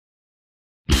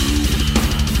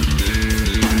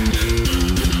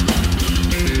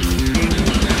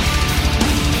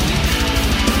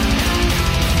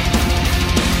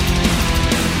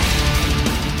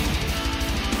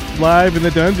live in the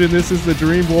dungeon. This is the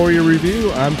Dream Warrior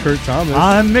Review. I'm Kurt Thomas.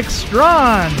 I'm Mick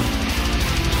Strawn.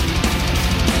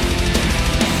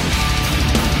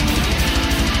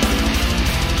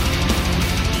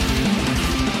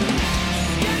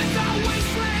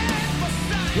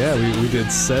 Yeah, we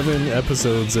did 7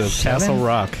 episodes of Castle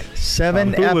Rock.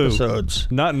 7 episodes.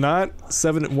 Not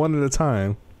 7 one at a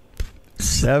time.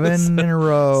 7 in a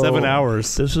row. 7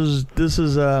 hours. This is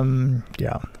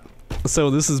yeah.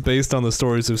 So this is based on the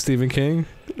stories of Stephen King.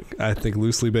 I think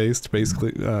loosely based,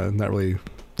 basically. Not really.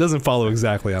 Doesn't follow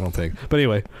exactly, I don't think. But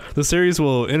anyway, the series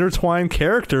will intertwine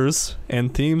characters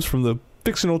and themes from the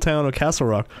fictional town of Castle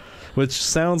Rock, which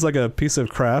sounds like a piece of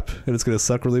crap and it's going to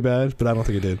suck really bad, but I don't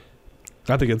think it did.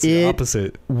 I think it's the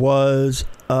opposite. It was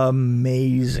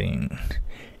amazing.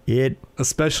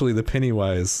 Especially the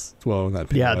Pennywise. Well, not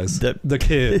Pennywise. Yeah, the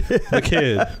kid. The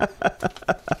kid.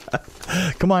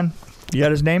 Come on. You got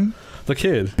his name? The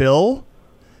kid. Bill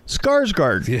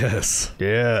Skarsgård. Yes.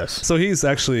 Yes. So he's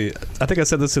actually, I think I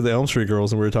said this to the Elm Street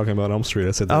girls when we were talking about Elm Street.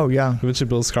 I said that. Oh, yeah. I mentioned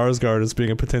Bill Skarsgård as being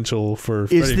a potential for Is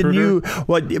Freddy the Krueger.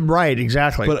 new, right,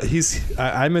 exactly. But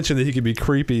I mentioned that he could be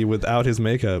creepy without his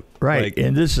makeup. Right,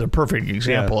 and this is a perfect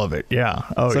example of it. Yeah.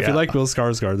 So if you like Bill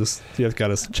Skarsgård, you've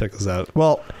got to check this out.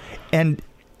 Well, and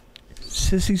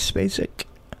Sissy Spacek.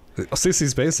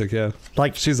 Sissy Spacek, yeah.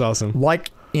 Like, she's awesome. Like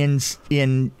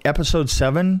in episode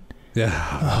 7. Yeah.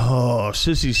 Oh,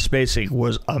 Sissy Spacek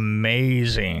was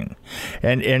amazing,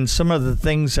 and some of the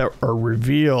things that are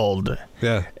revealed.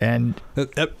 Yeah. And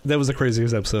that was the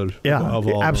craziest episode. Yeah, of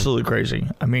all absolutely crazy.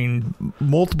 I mean,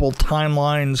 multiple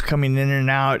timelines coming in and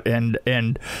out, and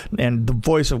the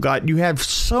voice of God. You have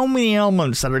so many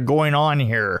elements that are going on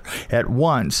here at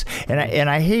once, and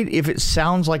I hate if it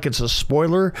sounds like it's a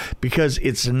spoiler, because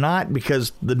it's not.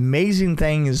 Because the amazing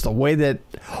thing is the way that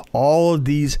all of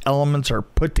these elements are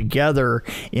put together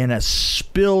in a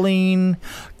spilling,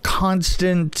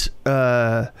 constant,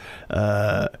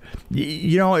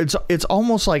 it's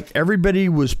almost like everybody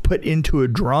was put into a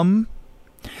drum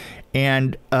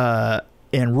and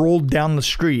rolled down the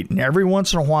street, and every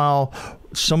once in a while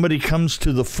somebody comes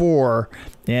to the fore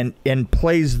and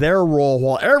plays their role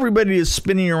while everybody is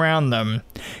spinning around them,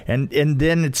 and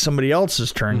then it's somebody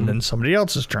else's turn, then somebody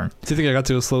else's turn. Do you think I got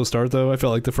to a slow start though? I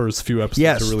felt like the first few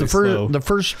episodes were really slow. The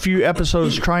first few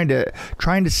episodes trying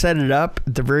to set it up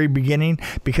at the very beginning,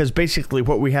 because basically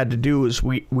what we had to do is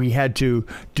we had to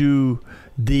do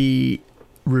the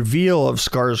reveal of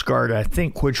Skarsgård, I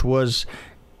think, which was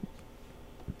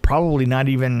probably not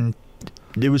even,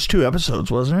 it was 2 episodes,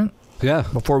 wasn't it? Yeah.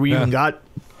 Before we even got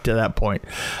to that point.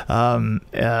 I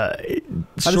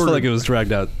just felt like it was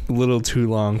dragged out a little too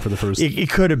long for the first. It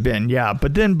could have been, yeah.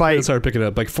 But then it started picking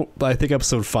up. I think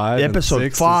episode 5.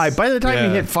 Episode 5. By the time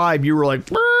you hit 5, you were like,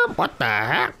 what the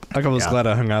heck? I was glad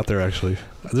I hung out there, actually.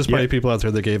 There's probably people out there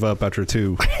that gave up after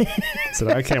 2. Said,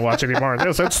 I can't watch any more of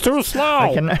this. It's too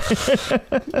slow.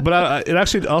 But it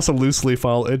actually also loosely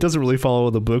it doesn't really follow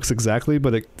the books exactly,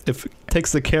 but it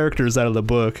takes the characters out of the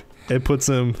book and puts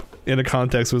them in a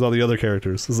context with all the other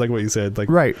characters. It's like what you said. Like,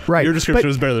 right. Your description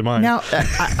was better than mine. Now,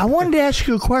 I wanted to ask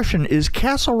you a question. Is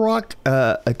Castle Rock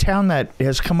a town that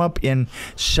has come up in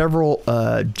several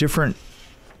different,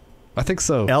 I think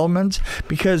so, elements?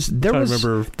 Because there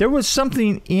was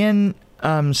something in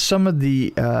some of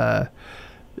the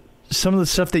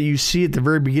stuff that you see at the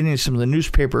very beginning of some of the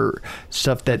newspaper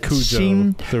stuff that Cujo.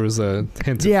 seemed, there was a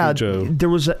hint of Cujo.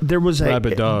 There was a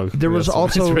Rabid dog. There was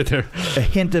also right there. a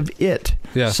hint of It.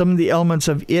 Yeah. Some of the elements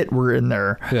of It were in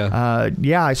there.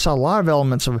 Yeah. I saw a lot of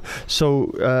elements of.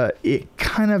 So it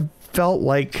kind of felt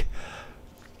like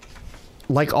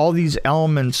all these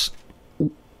elements.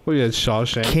 Well, you had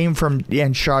Shawshank. Came from,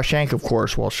 and Shawshank, of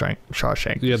course. Well,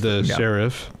 Shawshank. You had the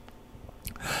sheriff.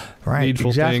 Right,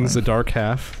 Needful Things, the dark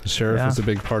half. The sheriff was a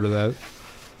big part of that.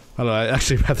 I don't know. I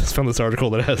actually found this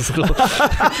article that has.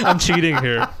 I'm cheating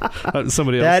here.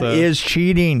 Somebody else. That is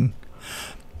cheating.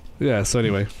 Yeah. So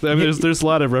anyway, I mean, there's a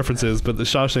lot of references, but the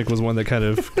Shawshank was one that kind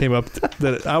of came up.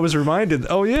 That I was reminded.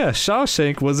 Oh yeah,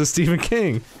 Shawshank was a Stephen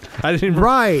King. Didn't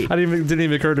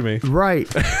even occur to me. Right.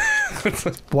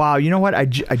 Wow. You know what? I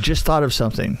just thought of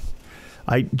something.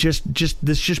 This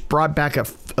just brought back a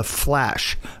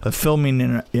flash of filming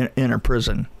in a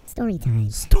prison. Story time.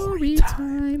 It's story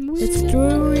time with Mick.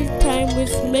 Story time with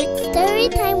Mick. Story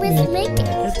time with Mick.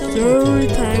 Story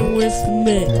time with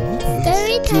Mick.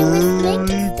 Story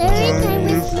time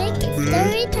with Mick.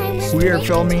 Story time with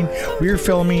Mick. We are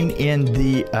filming in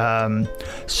the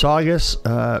Saugus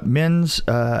Men's.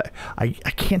 I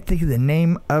can't think of the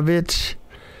name of it.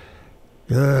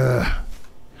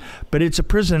 But it's a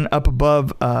prison up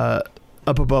above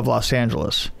Los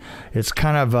Angeles. It's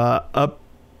kind of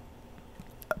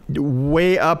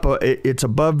way up. It's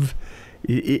above.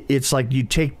 It's like you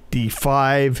take the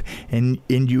 5 and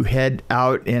you head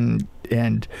out and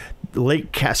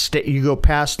Lake Castaic. You go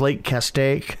past Lake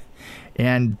Castaic,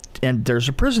 and there's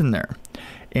a prison there,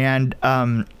 and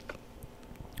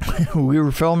we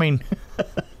were filming.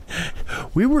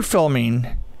 We were filming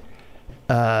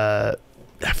a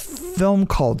film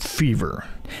called Fever,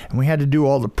 and we had to do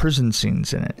all the prison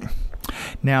scenes in it.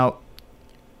 Now,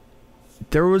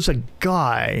 there was a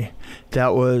guy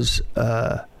that was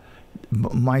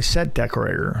my set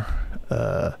decorator,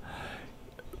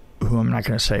 who I'm not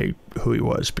going to say who he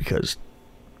was, because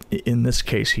in this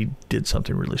case he did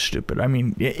something really stupid. I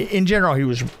mean, in general he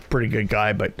was a pretty good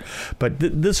guy, but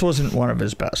this wasn't one of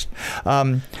his best.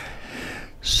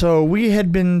 So we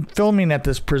had been filming at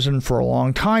this prison for a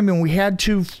long time, and we had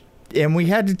to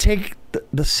take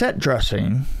the set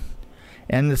dressing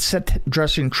and the set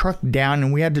dressing truck down,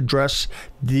 and we had to dress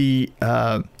the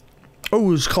it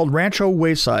was called Rancho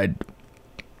Wayside.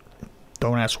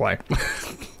 Don't ask why.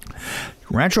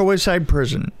 Rancho Wayside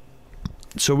Prison.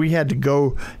 So we had to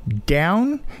go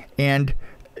down and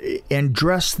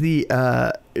dress the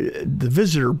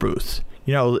visitor booth.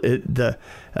 You know,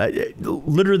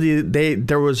 literally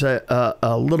there was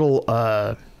a little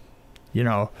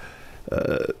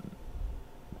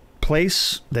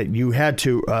place that you had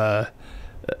to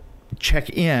check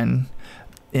in,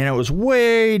 and it was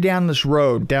way down this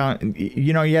road. Down,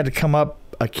 you had to come up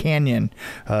a canyon,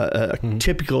 a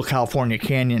typical California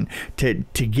canyon, to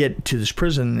get to this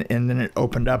prison, and then it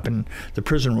opened up, and the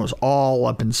prison was all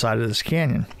up inside of this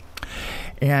canyon,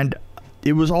 and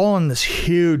it was all on this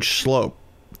huge slope.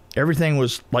 Everything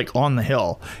was like on the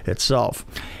hill itself,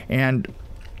 and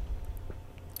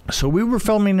so we were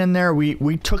filming in there.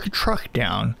 We took a truck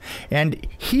down, and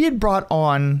he had brought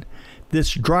on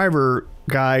this driver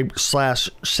guy /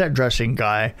 set dressing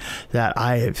guy that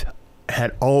I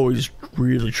had always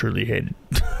really truly hated.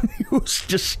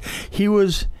 he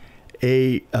was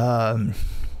a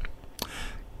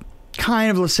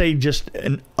kind of, let's say, just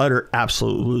an utter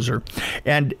absolute loser,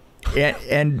 and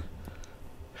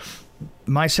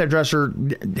my set dresser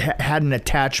had an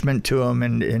attachment to him,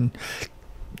 and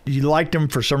he liked him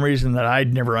for some reason that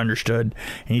I'd never understood,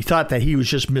 and he thought that he was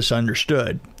just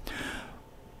misunderstood,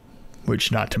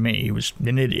 which not to me. He was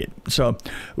an idiot. So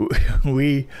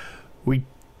we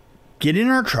get in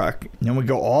our truck, and we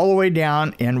go all the way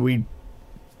down, and we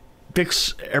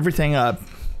fix everything up,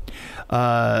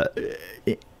 to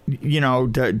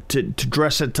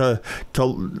dress it, to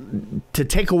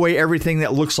take away everything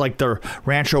that looks like the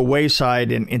Rancho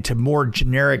Wayside and into more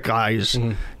generic eyes.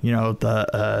 And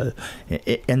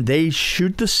they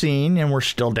shoot the scene, and we're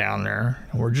still down there,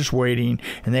 and we're just waiting,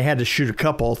 and they had to shoot a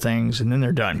couple of things, and then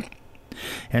they're done.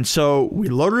 And so we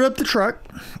loaded up the truck,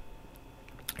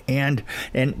 and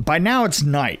by now it's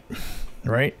night,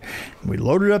 right? We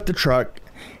loaded up the truck,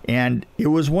 and it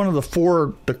was one of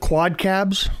the quad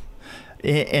cabs.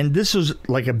 And this was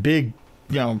like a big,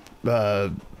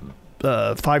 5-ton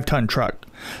truck.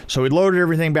 So we loaded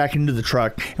everything back into the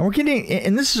truck, and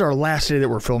and this is our last day that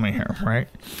we're filming here, right?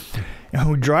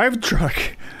 And we drive the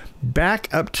truck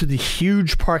back up to the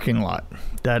huge parking lot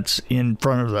that's in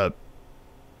front of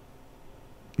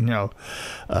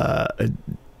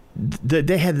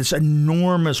they had this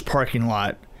enormous parking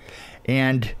lot,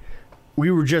 and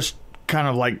we were just kind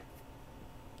of like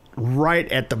right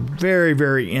at the very,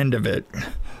 very end of it,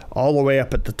 all the way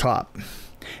up at the top.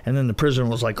 And then the prison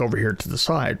was like over here to the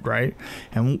side, right?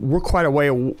 And we're quite a way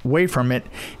away from it,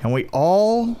 and we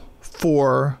all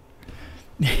four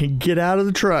get out of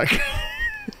the truck.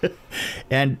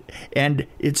 and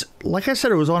it's, like I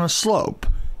said, it was on a slope.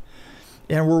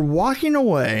 And we're walking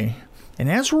away,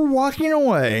 and as we're walking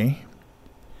away,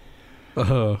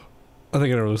 I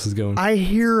think I know where this is going. I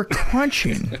hear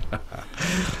crunching.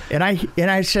 and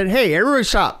I said, "Hey, everybody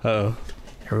stop." Uh-oh.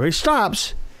 Everybody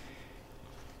stops.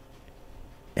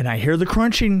 And I hear the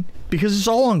crunching because it's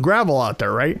all on gravel out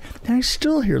there, right? And I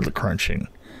still hear the crunching.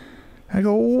 I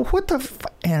go, well, what the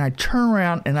and I turn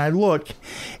around and I look,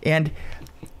 and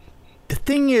the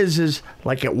thing is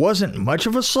like it wasn't much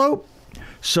of a slope,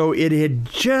 so it had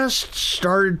just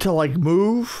started to like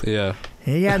move. Yeah.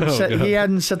 He hadn't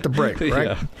set the brake, right?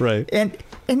 Yeah, right. And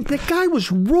the guy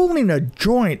was rolling a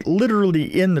joint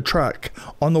literally in the truck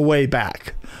on the way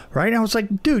back, right? And I was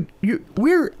like, dude,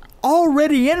 we're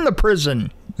already in the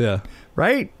prison. Yeah.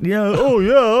 Right? Oh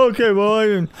yeah, okay,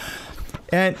 well,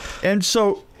 and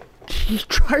so he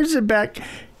drives it back.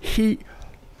 He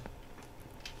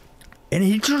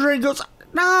turns around and goes,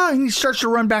 nah, and he starts to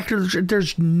run back to the.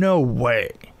 There's no way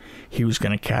he was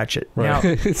going to catch it. Right.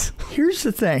 Now, here's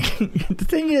the thing. The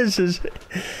thing is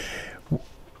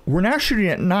we're now shooting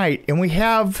at night, and we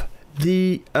have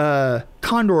the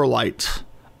condor lights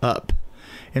up.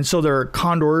 And so there are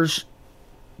condors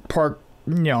parked,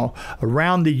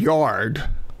 around the yard,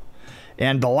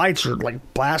 and the lights are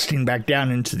like blasting back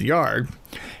down into the yard.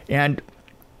 And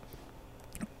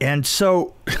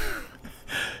so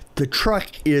the truck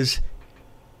is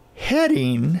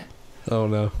heading Oh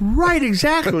no. right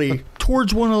exactly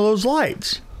towards one of those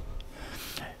lights.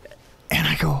 And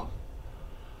I go,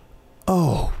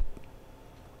 oh,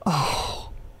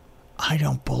 I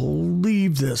don't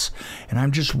believe this. And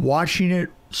I'm just watching it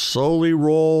slowly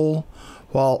roll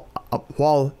while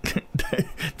the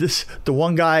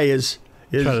one guy is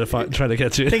Trying to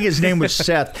catch you. I think his name was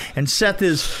Seth, and Seth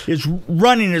is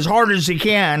running as hard as he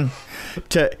can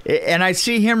and I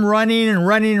see him running,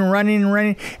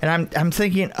 and I'm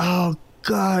thinking, oh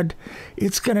God,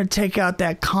 it's gonna take out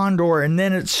that condor. And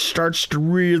then it starts to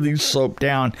really slope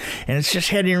down, and it's just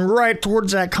heading right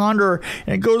towards that condor,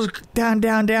 and it goes down,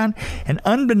 and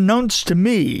unbeknownst to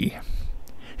me,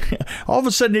 all of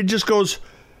a sudden it just goes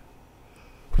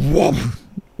whoop.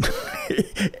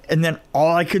 And then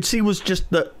all I could see was just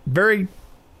the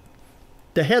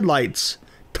headlights,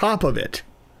 top of it,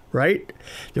 right?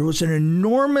 There was an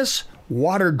enormous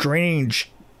water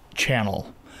drainage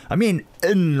channel. I mean,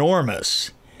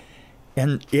 enormous.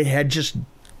 And it had just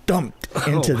dumped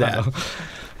into that.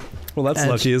 Well, that's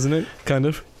lucky, isn't it? Kind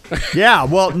of. Yeah,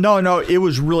 well, no, it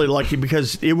was really lucky,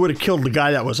 because it would have killed the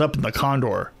guy that was up in the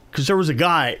condor. Because there was a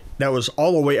guy that was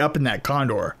all the way up in that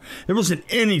condor. There wasn't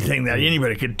anything that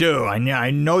anybody could do.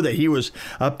 I know that he was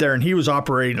up there, and he was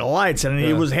operating the lights, and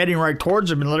he was heading right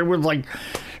towards him, and it was like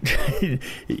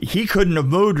he couldn't have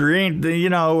moved or anything.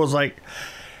 It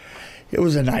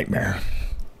was a nightmare.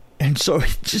 And so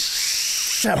it just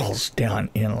settles down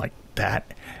in like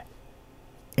that.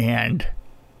 And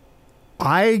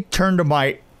I turned to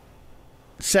my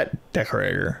set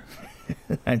decorator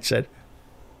and said,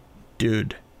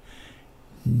 dude,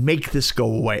 make this go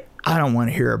away. I don't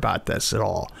want to hear about this at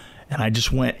all. And I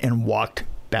just went and walked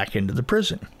back into the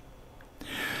prison.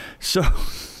 So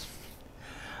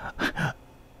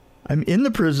I'm in the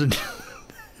prison.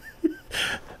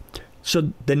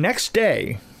 So the next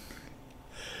day,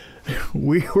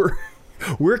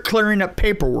 we're clearing up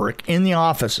paperwork in the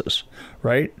offices,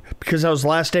 right? Because that was the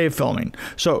last day of filming.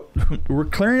 So we're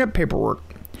clearing up paperwork,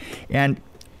 and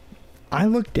I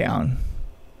look down,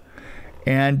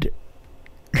 and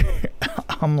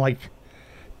I'm like,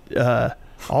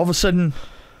 all of a sudden,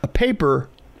 a paper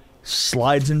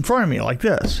slides in front of me like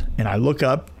this. And I look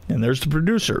up, and there's the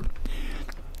producer.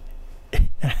 And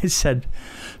I said,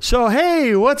 so,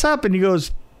 hey, what's up? And he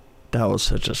goes, that was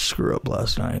such a screw up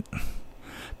last night.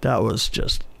 That was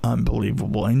just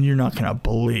unbelievable. And you're not going to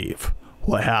believe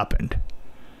what happened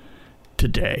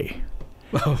today.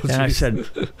 Oh, and I said,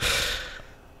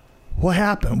 what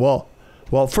happened? Well,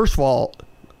 first of all,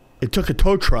 it took a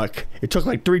tow truck. It took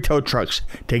like 3 tow trucks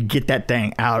to get that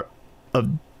thing out of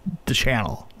the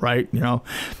channel, right?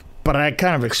 But I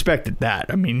kind of expected that.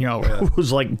 I mean, it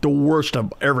was like the worst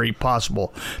of every possible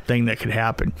thing that could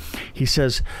happen. He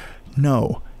says,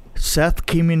 no, Seth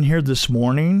came in here this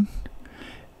morning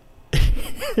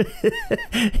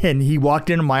and he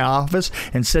walked into my office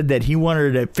and said that he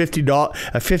wanted a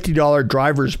 $50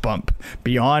 driver's bump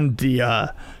beyond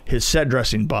the his set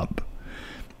dressing bump.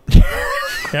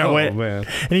 Man.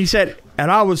 And he said, and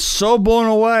I was so blown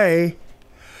away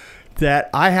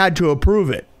that I had to approve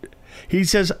it. He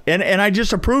says, and I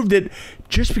just approved it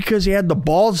just because he had the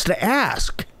balls to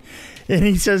ask. And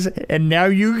he says, and now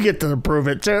you get to approve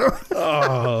it too.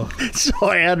 Oh. So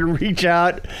I had to reach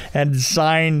out and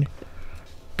sign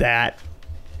that.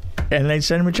 And they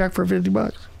sent him a check for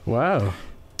 $50. Wow.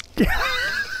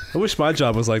 I wish my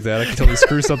job was like that. I could totally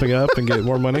screw something up and get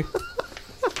more money.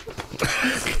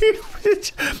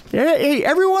 Hey,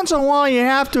 every once in a while you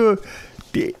have to,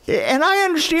 and I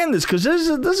understand this because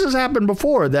this has happened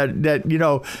before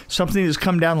that something has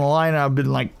come down the line and I've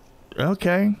been like,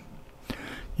 okay,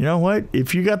 you know what?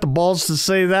 If you got the balls to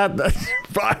say that,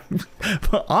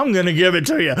 I'm gonna give it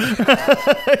to you.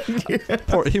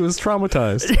 He was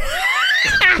traumatized.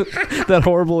 That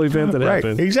horrible event that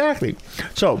happened. Right, exactly.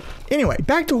 So anyway,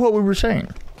 back to what we were saying.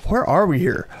 Where are we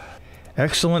here?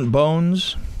 Excellent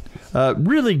bones.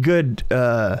 Really good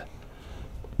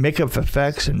makeup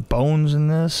effects and bones in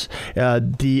this.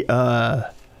 There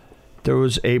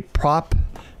was a prop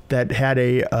that had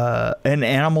an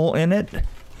animal in it.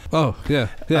 Oh yeah.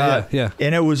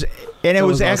 And it was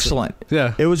excellent.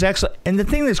 Yeah, it was excellent. And the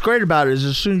thing that's great about it is,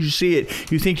 as soon as you see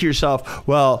it, you think to yourself,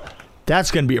 well,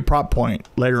 that's going to be a prop point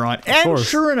later on. And course.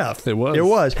 sure enough, It was. It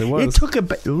was. It was. It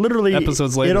took literally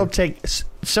Episodes later. It'll take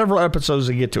several episodes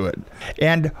to get to it.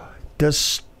 And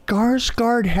does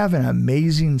Skarsgård have an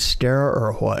amazing stare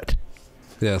or what?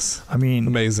 Yes. I mean,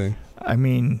 Amazing.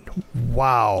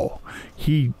 Wow.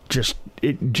 It just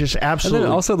And absolutely.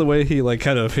 then also the way he like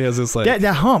kind of he has this like that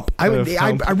hump. I kind of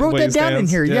hump, wrote the way that he down in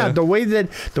stands. here. Yeah, the way that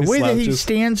he slouches.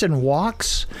 stands and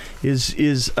walks is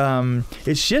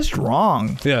it's just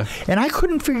wrong. yeah. And I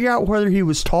couldn't figure out whether he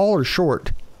was tall or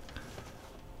short.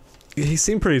 He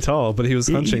seemed pretty tall, but he was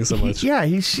hunching so much. Yeah,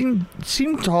 he seemed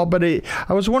tall, but I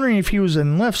was wondering if he was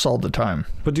in lifts all the time.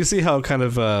 But do you see how kind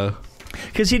of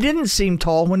Because he didn't seem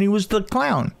tall when he was the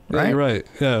clown, yeah, right? you're right.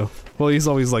 Yeah. Well, he's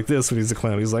always like this when he's a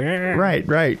clown. He's like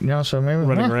Right. You know, so maybe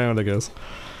running around, I guess.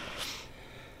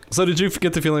 So did you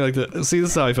get the feeling like see, this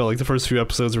is how I felt like the first few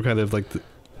episodes were kind of like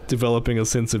developing a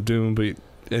sense of doom,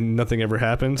 and nothing ever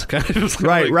happened. Kind of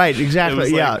like, Right, exactly.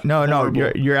 was, Yeah, like, no,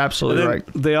 horrible. you're absolutely And right.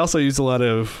 then they also use a lot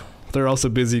of. They're also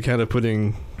busy kind of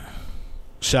putting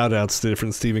shout outs to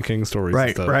different Stephen King stories. Right,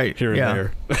 and stuff right, here and yeah.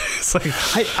 there. It's like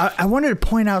I wanted to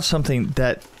point out something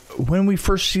that when we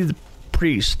first see the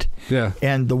priest yeah,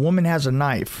 and the woman has a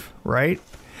knife, right?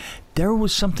 There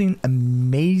was something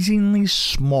amazingly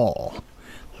small,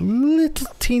 little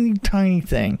teeny tiny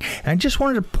thing. And I just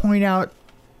wanted to point out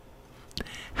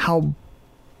how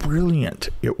brilliant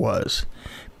it was,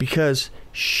 because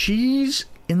she's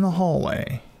in the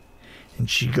hallway and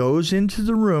she goes into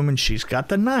the room and she's got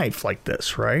the knife like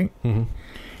this, right? mm-hmm.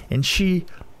 And she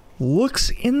looks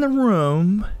in the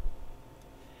room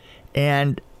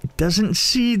and doesn't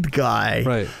see the guy.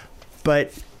 right.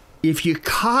 But if you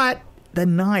caught the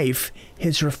knife,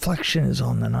 his reflection is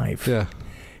on the knife. Yeah,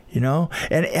 You know?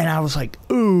 And I was like,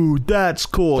 ooh, that's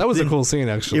cool. that was a Then cool scene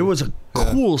actually. It was a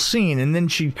cool scene. And then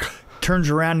she turns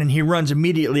around and he runs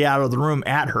immediately out of the room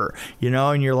at her. You know?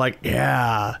 And you're like,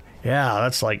 yeah,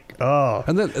 that's like, oh.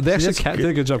 And then they actually that's did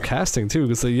a good job casting too,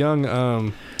 because the young,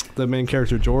 the main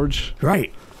character George,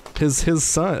 Right. his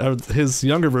son, or his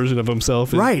younger version of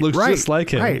himself, looks just like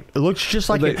him. Right, it looks just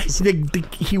like They- him.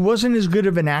 He wasn't as good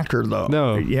of an actor though.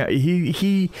 No. Yeah,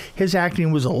 his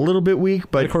acting was a little bit weak,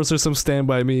 But but of course, there's some Stand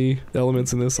By Me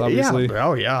elements in this, obviously. yeah,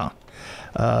 oh yeah.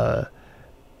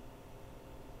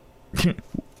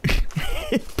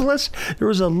 Plus, there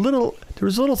was a little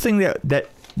thing that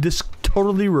this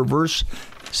totally reverse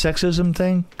sexism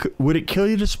thing. Would it kill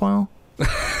you to smile?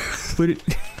 Would it?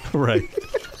 Right.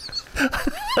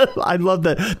 I love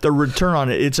the return on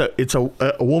it. It's a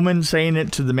woman saying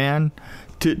it to the man,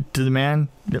 to the man.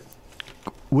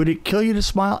 Would it kill you to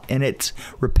smile? And it's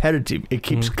repetitive. It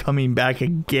keeps coming back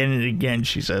again and again.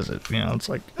 She says it. You know, it's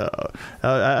like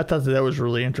I thought that was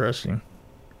really interesting.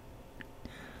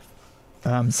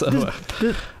 So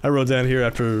I wrote down here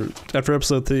after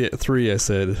episode 3, I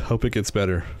said, "Hope it gets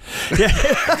better."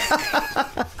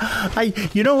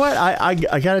 You know what? I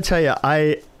got to tell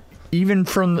you, even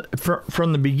from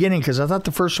the beginning, because I thought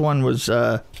the first one was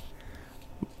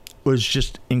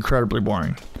just incredibly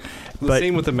boring. The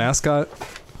scene with the mascot,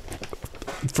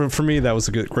 for me, that was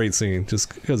a great scene,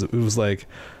 just because it was like,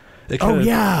 it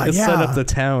set up the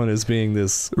town as being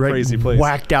this crazy place,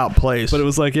 whacked out place. But it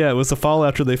was like, it was the fall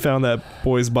after they found that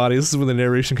boy's body. This is when the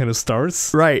narration kind of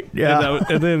starts, right? Yeah,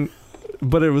 and then,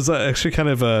 but it was actually kind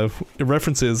of it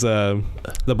references The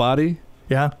Body,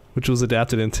 yeah, which was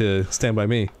adapted into Stand By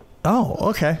Me. Oh,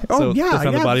 okay. Oh, So yeah, they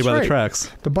found the body that's by right. the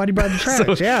tracks. The body by the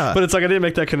tracks, So- yeah. But it's like I didn't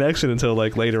make that connection until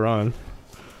like later on.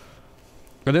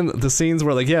 And then the scenes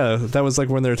were like, that was like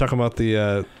when they were talking about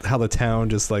the how the town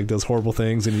just like does horrible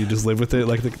things and you just live with it,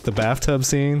 like the bathtub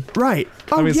scene. Right.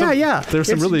 Oh, I mean, yeah. There's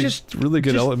some It's really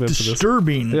good just elements to this.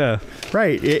 disturbing. Yeah.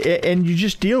 Right. And you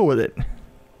just deal with it.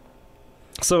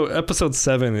 So episode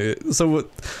 7.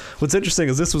 What's interesting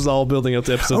is this was all building up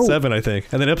to episode 7, I think,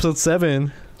 and then episode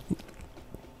 7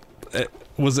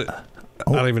 was it.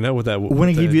 I don't even know what that. I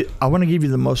want to give you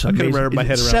the most amazing. wrap my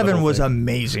head around the 7 whole was thing.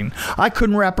 amazing. I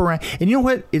couldn't wrap around. And you know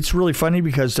what? It's really funny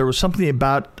because there was something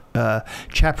about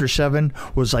chapter 7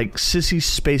 was like Sissy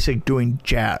Spacek doing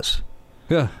jazz.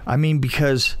 Yeah. I mean,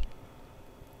 because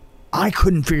I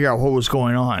couldn't figure out what was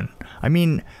going on. I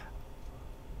mean,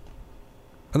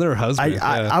 And their husband.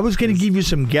 I was going to give you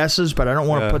some guesses, but I don't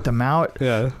want to put them out.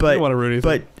 Yeah. But I don't want to ruin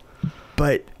anything.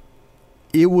 but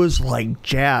it was like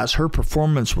jazz. Her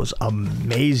performance was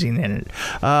amazing in it.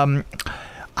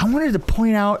 I wanted to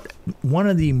point out one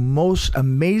of the most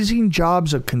amazing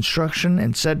jobs of construction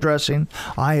and set dressing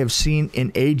I have seen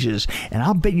in ages, and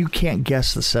I'll bet you can't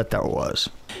guess the set that was.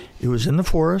 It was in the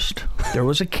forest. There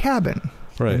was a cabin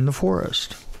Right. in the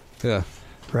forest, Yeah.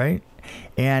 right?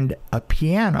 And a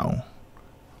piano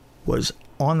was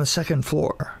on the second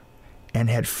floor and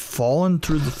had fallen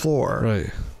through the floor. Right.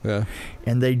 Yeah.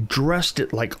 And they dressed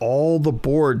it like all the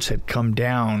boards had come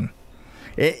down.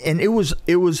 And it was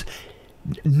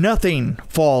nothing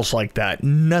falls like that.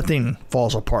 Nothing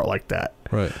falls apart like that.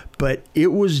 Right. But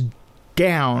it was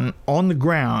down on the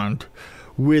ground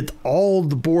with all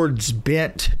the boards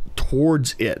bent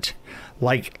towards it.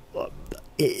 Like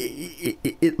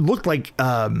it looked like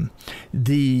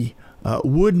the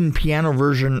wooden piano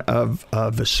version of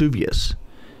Vesuvius.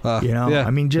 Yeah,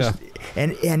 I mean,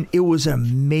 and it was an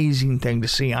amazing thing to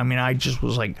see. I mean, I just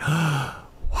was like,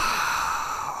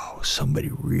 wow, somebody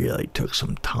really took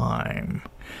some time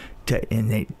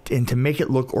to make it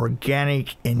look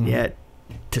organic and yet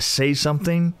to say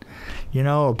something,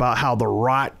 about how the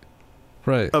rot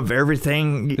of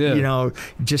everything,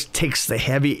 just takes the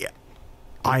heavy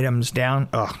items down.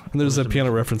 Ugh, and there's a piano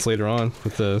reference later on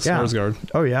with the Skarsgård.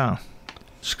 Oh yeah,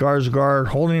 Skarsgård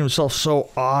holding himself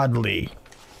so oddly.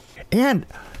 And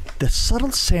the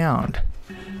subtle sound,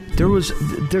 there were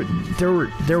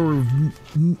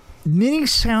many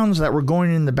sounds that were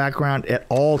going in the background at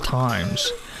all times,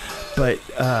 but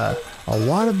a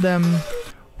lot of them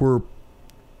were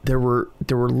there were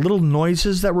little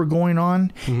noises that were going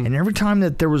on, and every time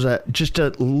that there was just a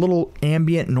little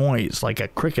ambient noise, like a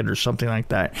cricket or something like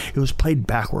that, it was played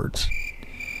backwards.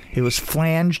 It was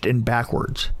flanged and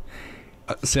backwards.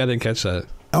 See, I didn't catch that.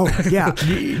 Oh yeah,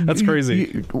 that's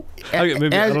crazy.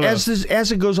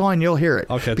 As it goes on, you'll hear it.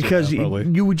 I'll catch because it now, probably.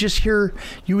 You would hear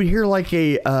like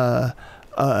a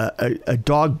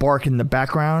dog bark in the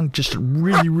background, just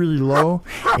really really low,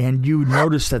 and you would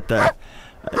notice that that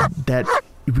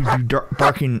it would be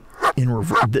barking in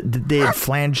reverse. They had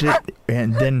flanged it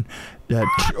and then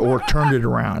or turned it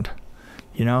around.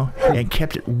 And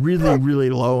kept it really, really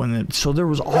low. And so there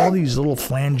was all these little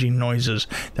flanging noises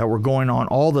that were going on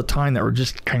all the time that were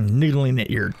just kind of niggling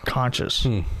at your conscience.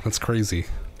 That's crazy.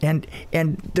 And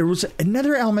there was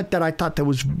another element that I thought that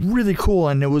was really cool,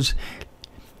 and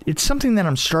it's something that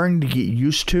I'm starting to get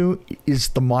used to, is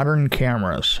the modern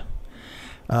cameras.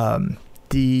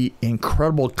 The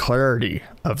incredible clarity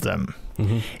of them.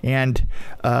 And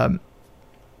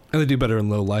they do better in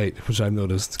low light, which I've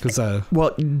noticed.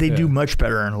 They do much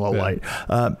better in low light.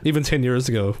 Even 10 years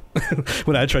ago,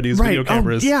 when I tried to use video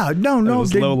cameras, it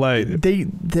was low light. The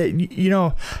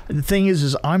thing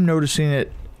is I'm noticing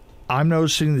it. I'm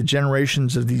noticing the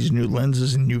generations of these new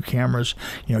lenses and new cameras.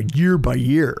 Year by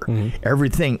year,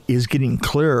 everything is getting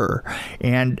clearer,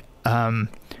 and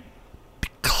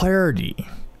clarity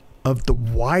of the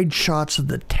wide shots of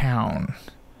the town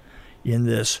in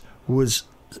this was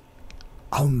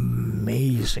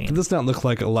amazing. It does not look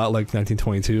like a lot like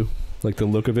 1922, like the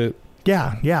look of it.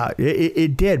 Yeah,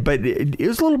 it did, but it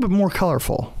was a little bit more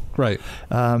colorful. Right.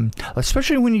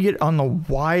 Especially when you get on the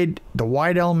wide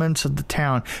elements of the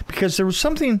town, because there was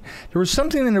something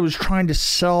that it was trying to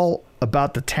sell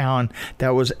about the town that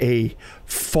was a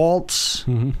false,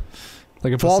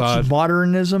 like a false facade.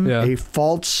 Modernism, a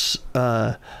false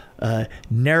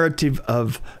narrative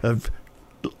of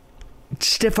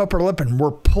stiff upper lip, and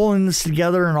we're pulling this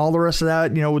together and all the rest of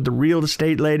that, with the real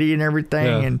estate lady and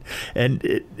everything. And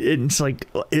it's like,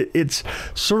 it's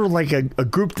sort of like a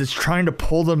group that's trying to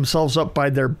pull themselves up by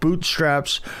their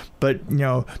bootstraps, but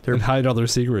they're and hide all their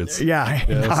secrets.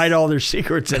 Hide all their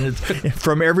secrets, and it's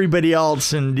from everybody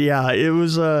else. And it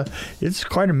was it's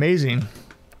quite amazing.